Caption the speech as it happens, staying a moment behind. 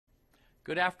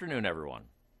Good afternoon, everyone.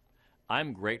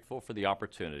 I'm grateful for the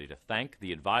opportunity to thank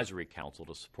the Advisory Council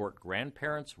to support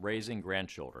grandparents raising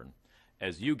grandchildren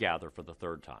as you gather for the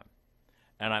third time.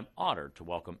 And I'm honored to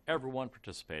welcome everyone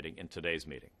participating in today's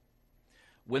meeting.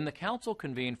 When the Council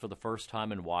convened for the first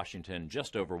time in Washington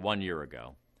just over 1 year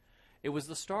ago, it was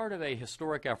the start of a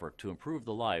historic effort to improve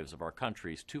the lives of our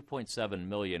country's 2.7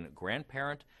 million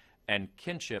grandparent and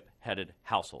kinship-headed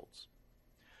households.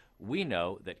 We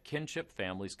know that kinship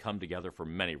families come together for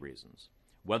many reasons,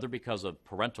 whether because of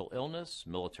parental illness,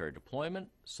 military deployment,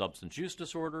 substance use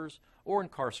disorders, or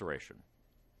incarceration.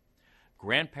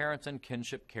 Grandparents and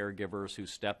kinship caregivers who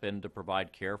step in to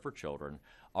provide care for children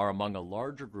are among a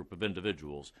larger group of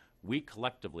individuals we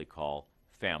collectively call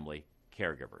family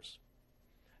caregivers.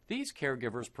 These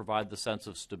caregivers provide the sense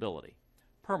of stability,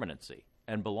 permanency,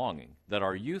 and belonging that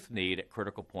our youth need at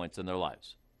critical points in their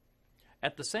lives.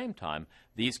 At the same time,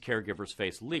 these caregivers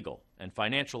face legal and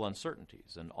financial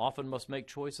uncertainties and often must make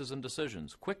choices and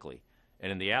decisions quickly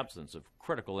and in the absence of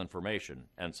critical information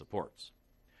and supports.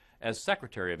 As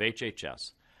Secretary of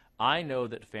HHS, I know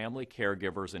that family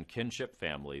caregivers and kinship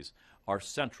families are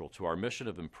central to our mission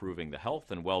of improving the health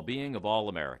and well-being of all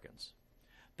Americans.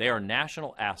 They are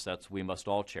national assets we must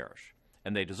all cherish,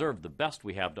 and they deserve the best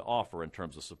we have to offer in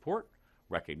terms of support,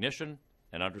 recognition,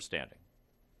 and understanding.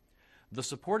 The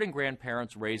Supporting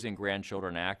Grandparents Raising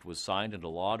Grandchildren Act was signed into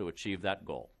law to achieve that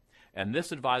goal, and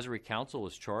this Advisory Council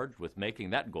is charged with making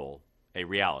that goal a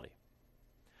reality.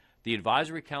 The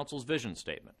Advisory Council's vision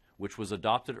statement, which was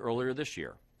adopted earlier this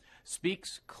year,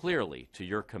 speaks clearly to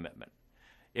your commitment.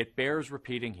 It bears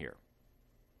repeating here.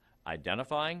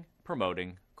 Identifying,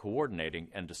 promoting, coordinating,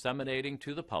 and disseminating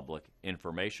to the public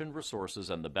information, resources,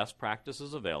 and the best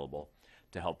practices available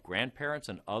to help grandparents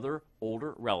and other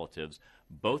older relatives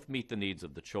both meet the needs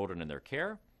of the children in their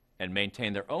care and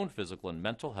maintain their own physical and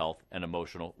mental health and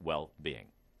emotional well-being.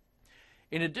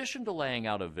 In addition to laying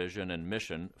out a vision and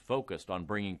mission focused on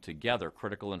bringing together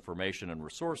critical information and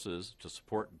resources to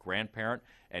support grandparent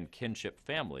and kinship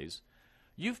families,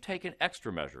 you've taken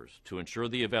extra measures to ensure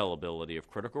the availability of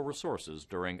critical resources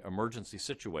during emergency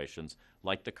situations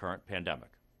like the current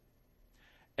pandemic.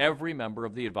 Every member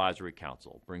of the Advisory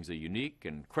Council brings a unique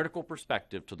and critical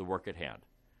perspective to the work at hand.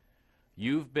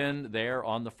 You've been there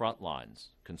on the front lines,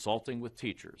 consulting with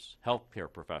teachers,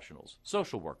 healthcare professionals,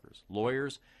 social workers,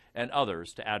 lawyers, and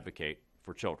others to advocate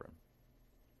for children.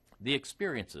 The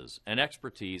experiences and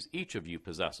expertise each of you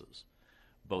possesses,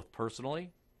 both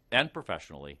personally and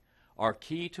professionally, are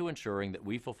key to ensuring that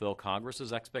we fulfill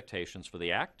Congress's expectations for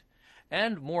the Act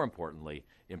and, more importantly,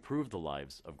 improve the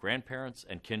lives of grandparents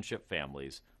and kinship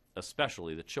families,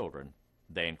 especially the children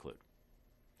they include.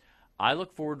 I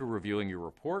look forward to reviewing your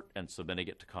report and submitting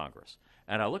it to Congress,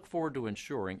 and I look forward to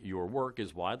ensuring your work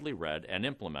is widely read and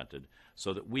implemented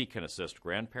so that we can assist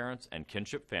grandparents and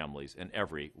kinship families in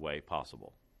every way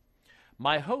possible.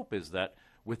 My hope is that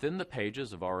within the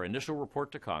pages of our initial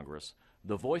report to Congress,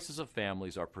 the voices of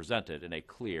families are presented in a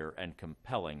clear and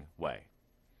compelling way.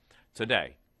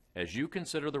 Today, as you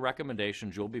consider the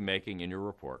recommendations you'll be making in your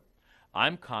report,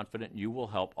 I'm confident you will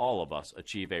help all of us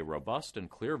achieve a robust and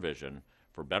clear vision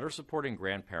for better supporting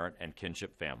grandparent and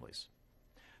kinship families.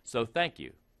 So thank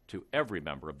you to every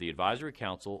member of the Advisory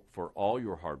Council for all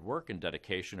your hard work and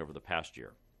dedication over the past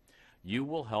year. You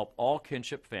will help all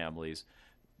kinship families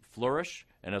flourish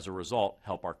and, as a result,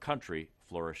 help our country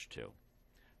flourish too.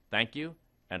 Thank you,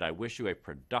 and I wish you a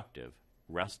productive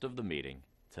rest of the meeting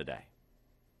today.